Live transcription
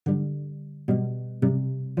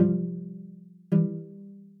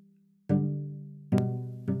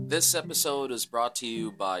This episode is brought to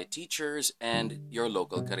you by teachers and your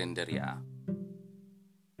local karinderya.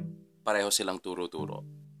 Pareho silang turo-turo.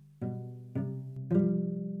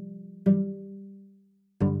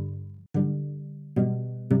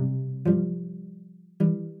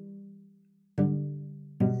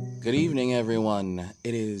 Good evening, everyone.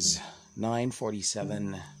 It is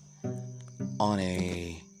 9:47 on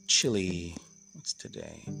a chilly, what's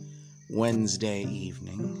today? Wednesday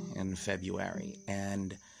evening in February,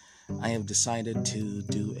 and I have decided to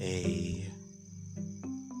do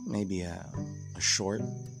maybe a short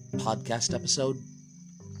podcast episode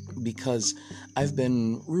because I've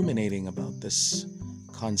been ruminating about this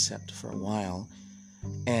concept for a while,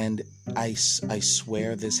 and I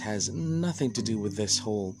swear this has nothing to do with this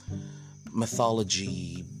whole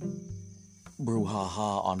mythology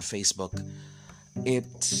brouhaha on Facebook. It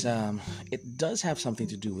does have something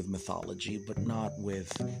to do with mythology, but not with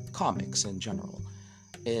comics in general.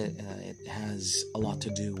 It has a lot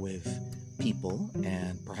to do with people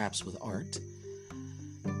and perhaps with art.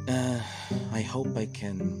 I hope I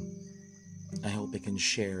can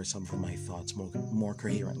share some of my thoughts more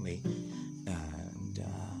coherently, and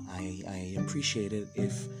I appreciate it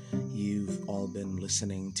if you've all been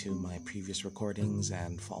listening to my previous recordings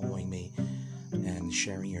and following me and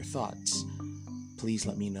sharing your thoughts. Please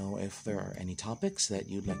let me know if there are any topics that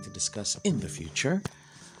you'd like to discuss in the future.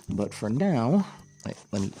 But for now,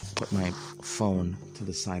 let me put my phone to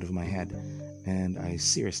the side of my head, and I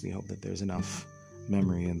seriously hope that there's enough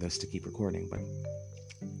memory in this to keep recording. But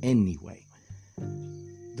anyway,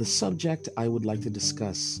 the subject I would like to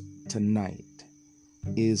discuss tonight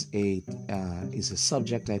is a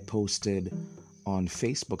subject I posted on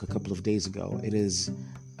Facebook a couple of days ago. It is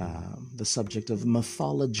the subject of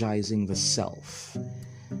mythologizing the self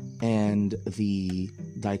and the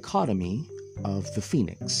dichotomy of the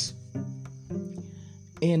phoenix.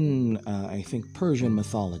 In, I think, Persian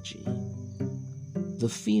mythology, the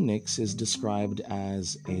phoenix is described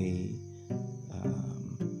as a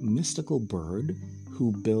mystical bird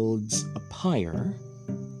who builds a pyre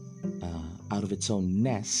out of its own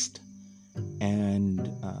nest and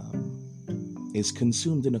is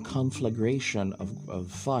consumed in a conflagration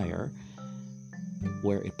of fire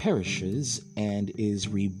where it perishes and is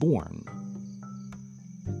reborn.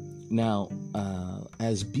 Now,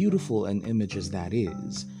 as beautiful an image as that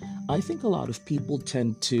is, I think a lot of people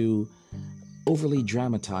tend to overly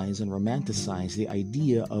dramatize and romanticize the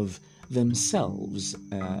idea of themselves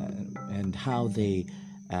and how they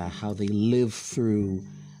live through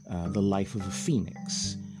the life of a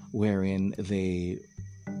phoenix, wherein they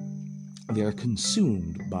are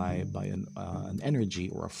consumed by an energy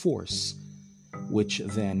or a force, which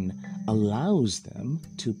then allows them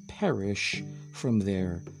to perish from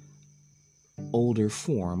their older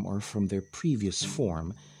form or from their previous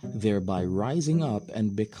form, thereby rising up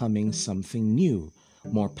and becoming something new,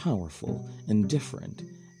 more powerful and different,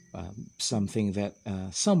 something that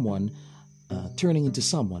turning into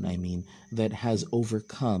someone, that has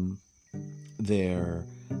overcome their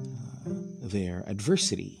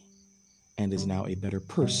adversity and is now a better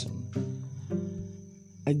person.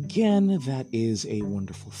 Again, that is a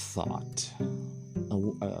wonderful thought,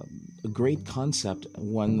 a great concept,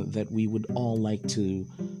 one that we would all like to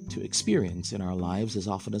experience in our lives as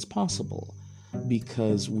often as possible,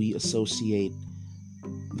 because we associate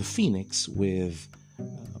the phoenix with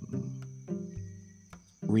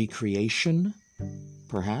recreation,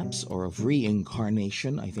 perhaps, or of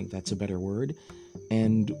reincarnation, I think that's a better word,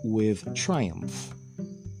 and with triumph.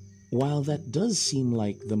 While that does seem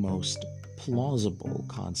like the most plausible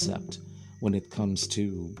concept when it comes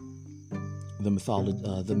to the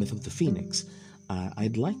myth of the phoenix,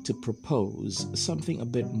 I'd like to propose something a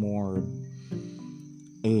bit more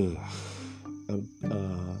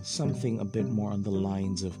on the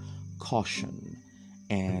lines of caution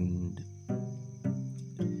and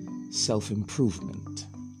self-improvement,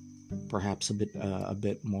 perhaps a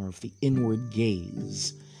bit more of the inward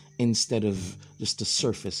gaze instead of just a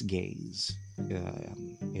surface gaze,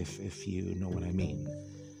 if you know what I mean.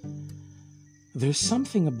 There's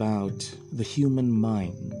something about the human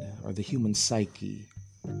mind or the human psyche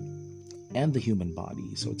and the human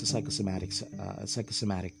body, so it's a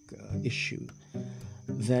psychosomatic issue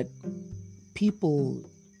that people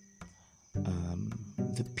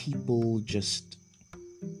just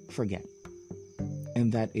forget,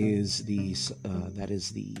 and that is the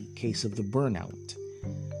case of the burnout.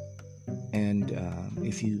 And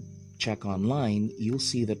if you check online, you'll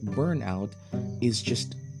see that burnout is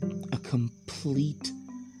just a complete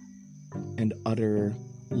and utter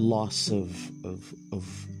loss of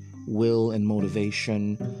will and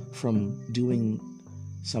motivation from doing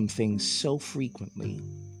something so frequently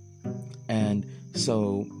and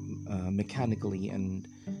so mechanically and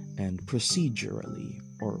procedurally,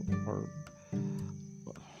 or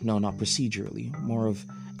no, not procedurally, more of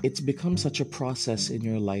it's become such a process in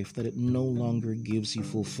your life that it no longer gives you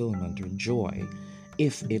fulfillment or joy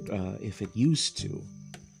if it used to.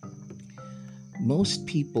 Most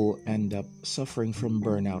people end up suffering from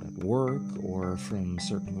burnout at work, or from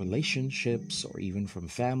certain relationships, or even from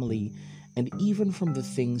family, and even from the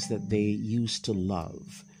things that they used to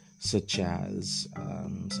love, such as a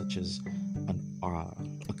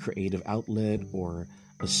creative outlet or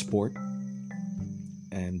a sport,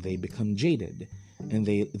 and they become jaded, and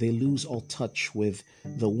they lose all touch with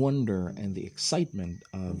the wonder and the excitement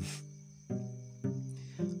of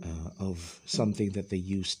something that they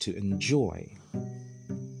used to enjoy.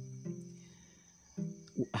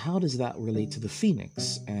 How does that relate to the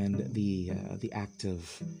phoenix and the act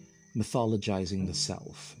of mythologizing the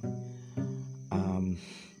self?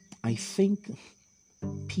 I think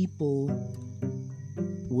people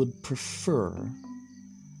would prefer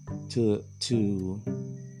to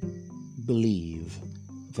believe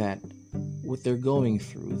that what they're going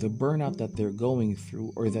through, the burnout that they're going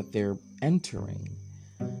through or that they're entering,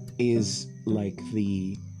 is like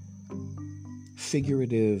the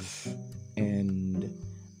figurative and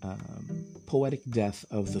poetic death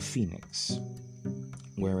of the phoenix,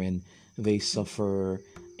 wherein they suffer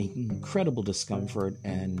incredible discomfort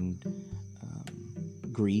and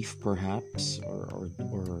grief, perhaps, or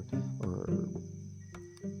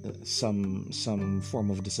some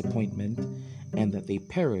form of disappointment, and that they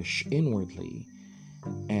perish inwardly,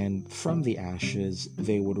 and from the ashes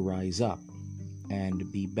they would rise up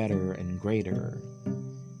and be better and greater,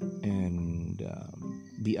 and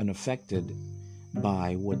be unaffected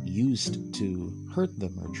by what used to hurt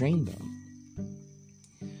them or drain them.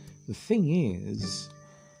 The thing is,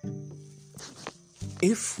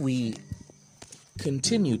 if we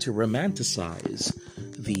continue to romanticize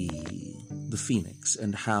the phoenix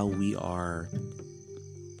and how we are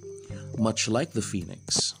much like the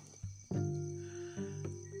phoenix,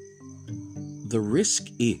 the risk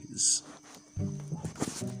is,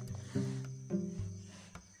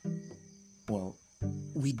 well,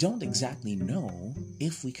 we don't exactly know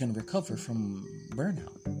if we can recover from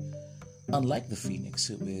burnout. Unlike the phoenix,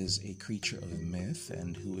 who is a creature of myth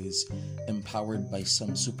and who is empowered by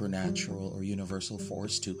some supernatural or universal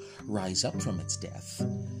force to rise up from its death,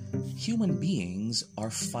 human beings are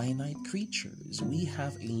finite creatures. We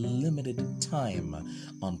have a limited time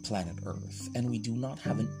on planet Earth, and we do not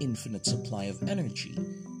have an infinite supply of energy.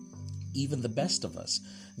 Even the best of us,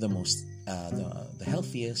 the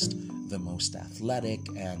healthiest, the most athletic,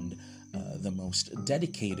 and the most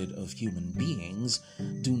dedicated of human beings,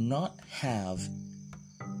 do not have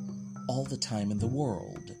all the time in the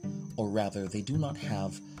world, or rather, they do not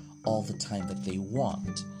have all the time that they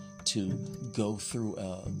want to go through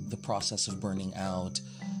the process of burning out,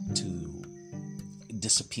 to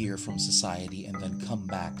disappear from society, and then come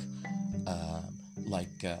back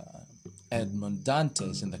like Edmond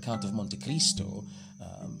Dantes in the Count of Monte Cristo,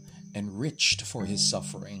 enriched for his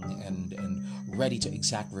suffering and ready to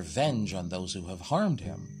exact revenge on those who have harmed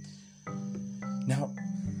him. Now,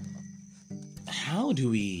 how do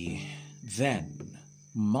we then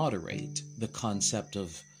moderate the concept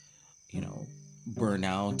of,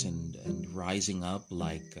 burnout and rising up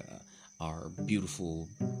like our beautiful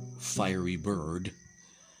fiery bird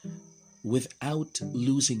without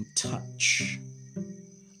losing touch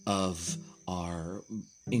of our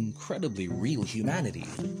incredibly real humanity?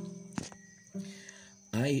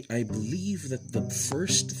 I believe that the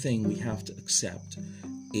first thing we have to accept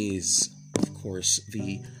is, of course,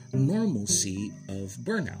 the normalcy of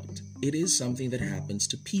burnout. It is something that happens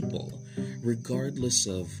to people, regardless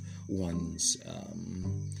of one's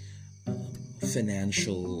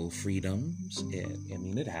financial freedoms.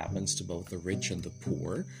 It happens to both the rich and the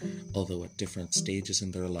poor, although at different stages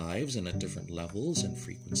in their lives and at different levels and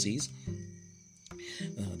frequencies.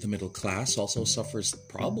 The middle class also suffers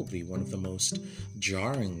probably one of the most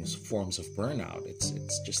jarring forms of burnout. It's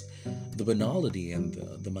just the banality and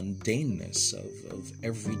the mundaneness of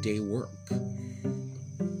everyday work.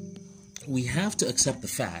 We have to accept the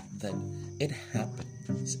fact that it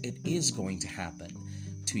happens. It is going to happen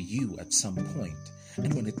to you at some point.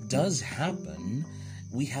 And when it does happen,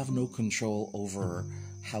 we have no control over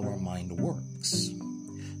how our mind works.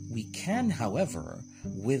 We can, however,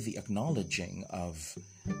 with the acknowledging of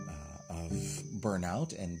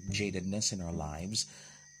burnout and jadedness in our lives,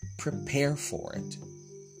 prepare for it.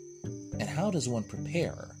 And how does one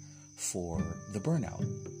prepare for the burnout?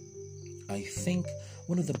 I think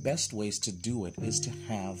one of the best ways to do it is to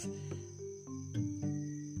have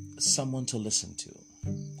someone to listen to.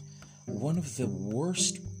 One of the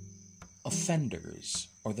worst offenders,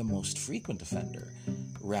 or the most frequent offender,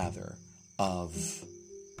 rather, of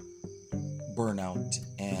burnout,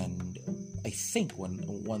 and I think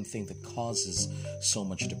one thing that causes so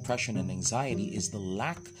much depression and anxiety is the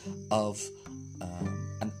lack of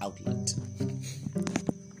an outlet.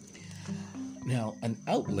 Now, an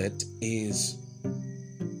outlet is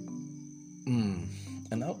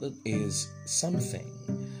something,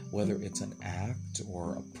 whether it's an act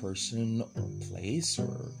or a person or a place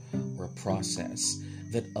or a process,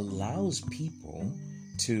 that allows people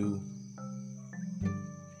to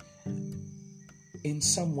in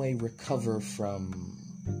some way recover from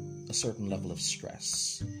a certain level of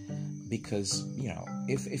stress. Because,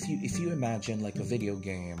 if you imagine like a video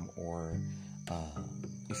game, or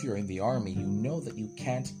if you're in the army, you know that you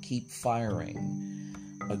can't keep firing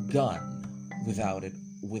a gun without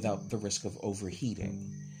the risk of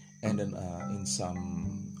overheating. And in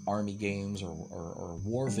some army games or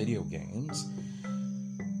war video games,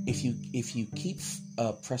 if you keep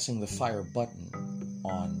pressing the fire button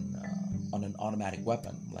on an automatic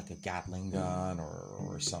weapon like a Gatling gun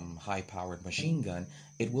or some high-powered machine gun,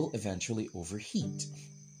 it will eventually overheat.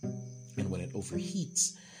 And when it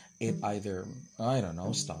overheats, it either,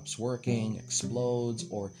 stops working, explodes,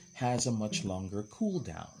 or has a much longer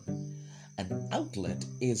cooldown. An outlet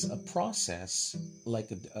is a process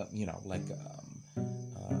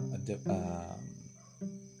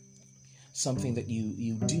something that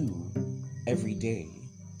you do every day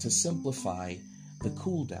to simplify the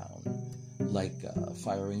cooldown, like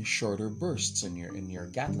firing shorter bursts in your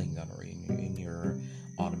Gatling gun or in your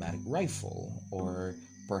automatic rifle, or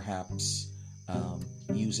perhaps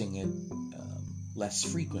using it less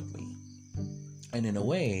frequently. And in a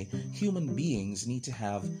way, human beings need to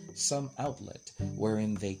have some outlet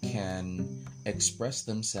wherein they can express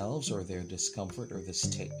themselves or their discomfort or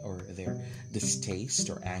their distaste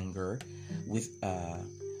or anger with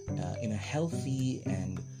in a healthy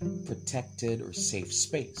and protected or safe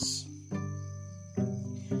space.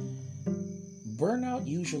 Burnout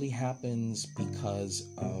usually happens because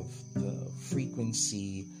of the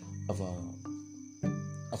frequency of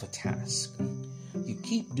a task. You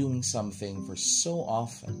keep doing something for so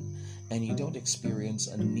often, and you don't experience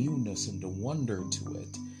a newness and a wonder to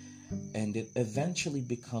it, and it eventually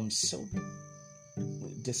becomes so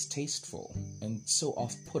distasteful and so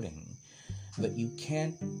off-putting that you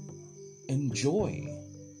can't enjoy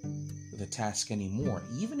the task anymore.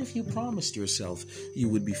 Even if you promised yourself you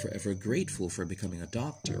would be forever grateful for becoming a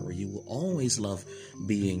doctor, or you will always love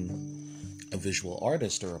being a visual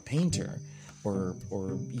artist or a painter, or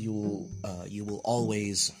you will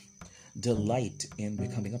always delight in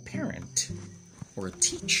becoming a parent or a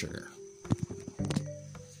teacher.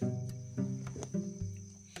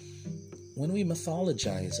 When we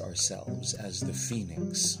mythologize ourselves as the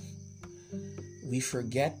phoenix, we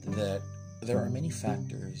forget that there are many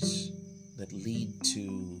factors that lead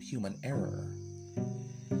to human error.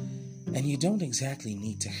 And you don't exactly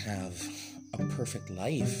need to have a perfect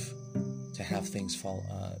life to have things fall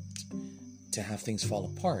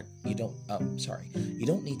apart. You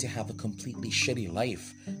don't need to have a completely shitty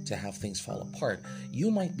life to have things fall apart. You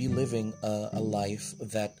might be living a life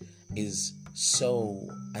that is so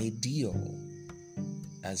ideal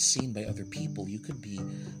as seen by other people. You could be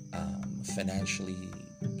financially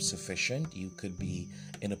sufficient. You could be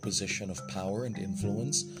in a position of power and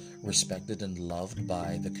influence, respected and loved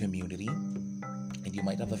by the community. And you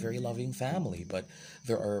might have a very loving family, but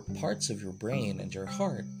there are parts of your brain and your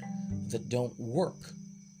heart that don't work,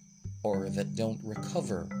 or that don't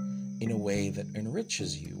recover in a way that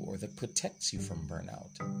enriches you or that protects you from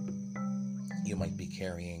burnout. You might be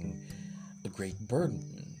carrying a great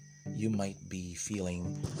burden. You might be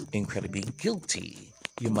feeling incredibly guilty.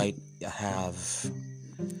 You might have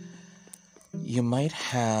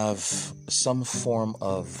some form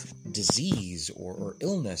of disease or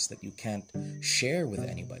illness that you can't share with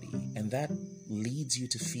anybody, and that leads you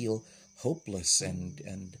to feel hopeless, and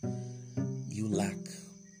you lack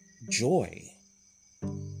joy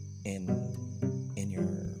in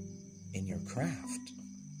your craft.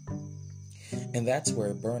 And that's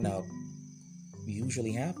where burnout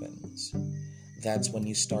usually happens. That's when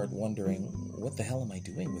you start wondering, what the hell am I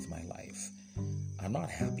doing with my life? I'm not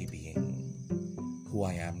happy being who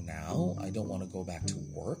I am now. I don't want to go back to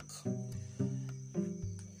work.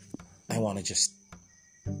 I want to just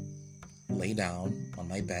lay down on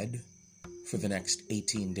my bed for the next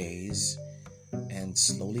 18 days and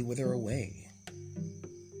slowly wither away.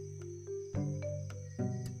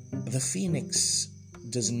 The phoenix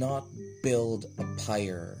does not build a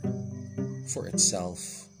pyre for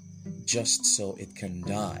itself just so it can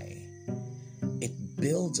die. It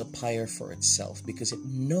builds a pyre for itself because it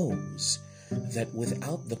knows that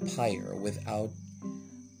without the pyre, without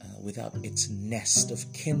its nest of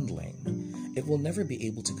kindling, it will never be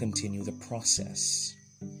able to continue the process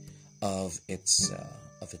of its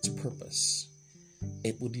purpose.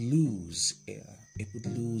 It would lose the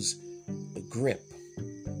grip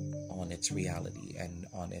on its reality and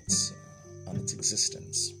on its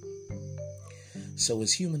existence. So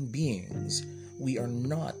as human beings, we are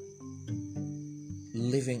not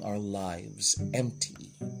living our lives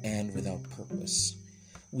empty and without purpose.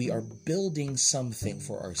 We are building something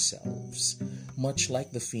for ourselves, much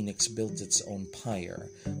like the phoenix builds its own pyre.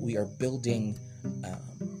 We are building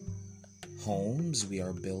homes, we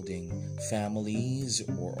are building families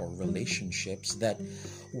or relationships that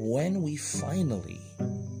when we finally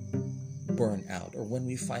burn out, or when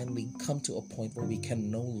we finally come to a point where we can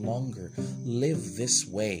no longer live this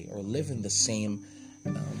way or live in the same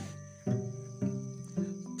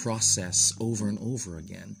process over and over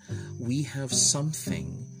again, we have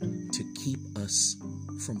something to keep us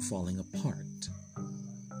from falling apart.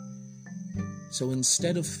 So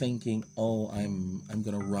instead of thinking, oh, I'm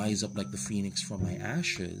going to rise up like the phoenix from my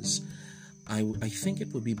ashes, I think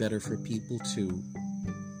it would be better for people to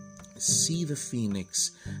see the phoenix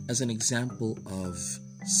as an example of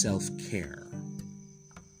self-care.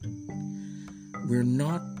 We're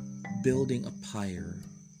not building a pyre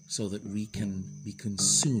so that we can be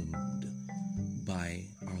consumed by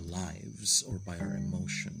our lives or by our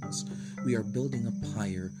emotions. We are building a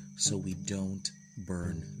pyre so we don't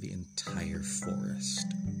burn the entire forest.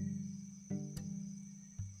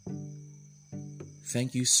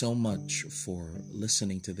 Thank you so much for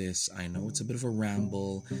listening to this. I know it's a bit of a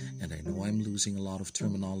ramble, and I know I'm losing a lot of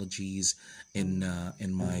terminologies in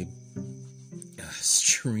my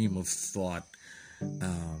stream of thought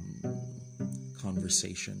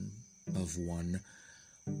conversation of one.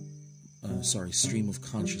 Stream of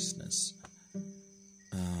consciousness.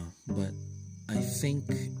 But I think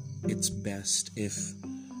it's best if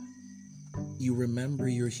you remember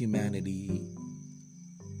your humanity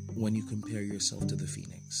when you compare yourself to the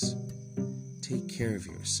phoenix. Take care of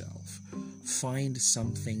yourself. Find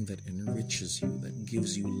something that enriches you, that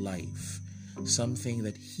gives you life, something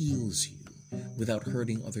that heals you without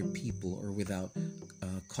hurting other people or without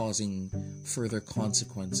causing further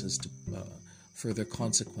consequence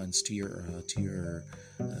to your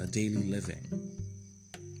daily living.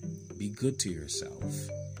 Be good to yourself.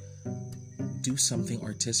 Do something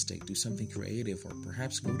artistic, do something creative, or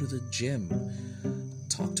perhaps go to the gym.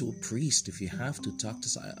 Talk to a priest if you have to. Talk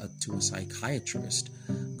to a psychiatrist.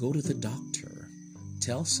 Go to the doctor.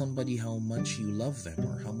 Tell somebody how much you love them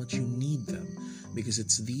or how much you need them, because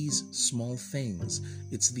it's these small things,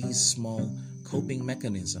 it's these small coping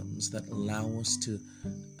mechanisms that allow us to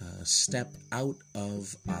step out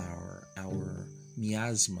of our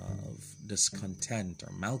miasma of discontent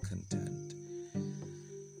or malcontent.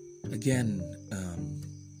 Again,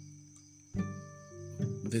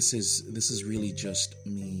 this is really just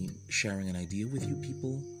me sharing an idea with you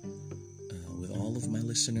people, with all of my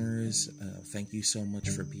listeners. Thank you so much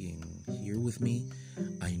for being here with me.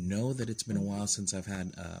 I know that it's been a while since I've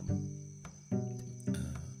had a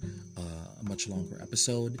much longer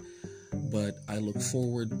episode, but I look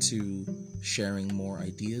forward to sharing more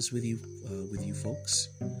ideas with you folks.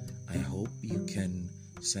 I hope you can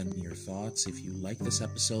send me your thoughts. If you like this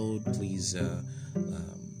episode, please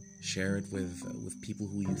share it with people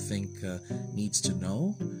who you think needs to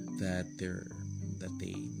know that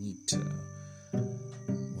they need to,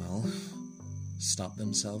 stop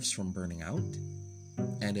themselves from burning out.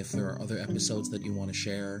 And if there are other episodes that you want to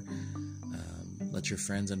share, let your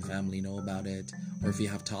friends and family know about it. Or if you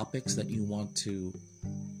have topics that you want me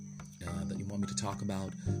to talk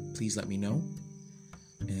about, please let me know.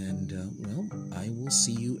 And I will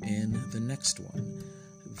see you in the next one.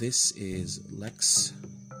 This is Lex,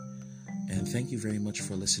 and thank you very much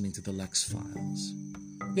for listening to the Lex Files.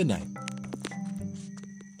 Good night.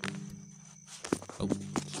 Oh,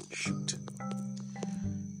 shoot.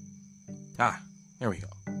 There we go.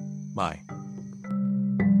 Bye.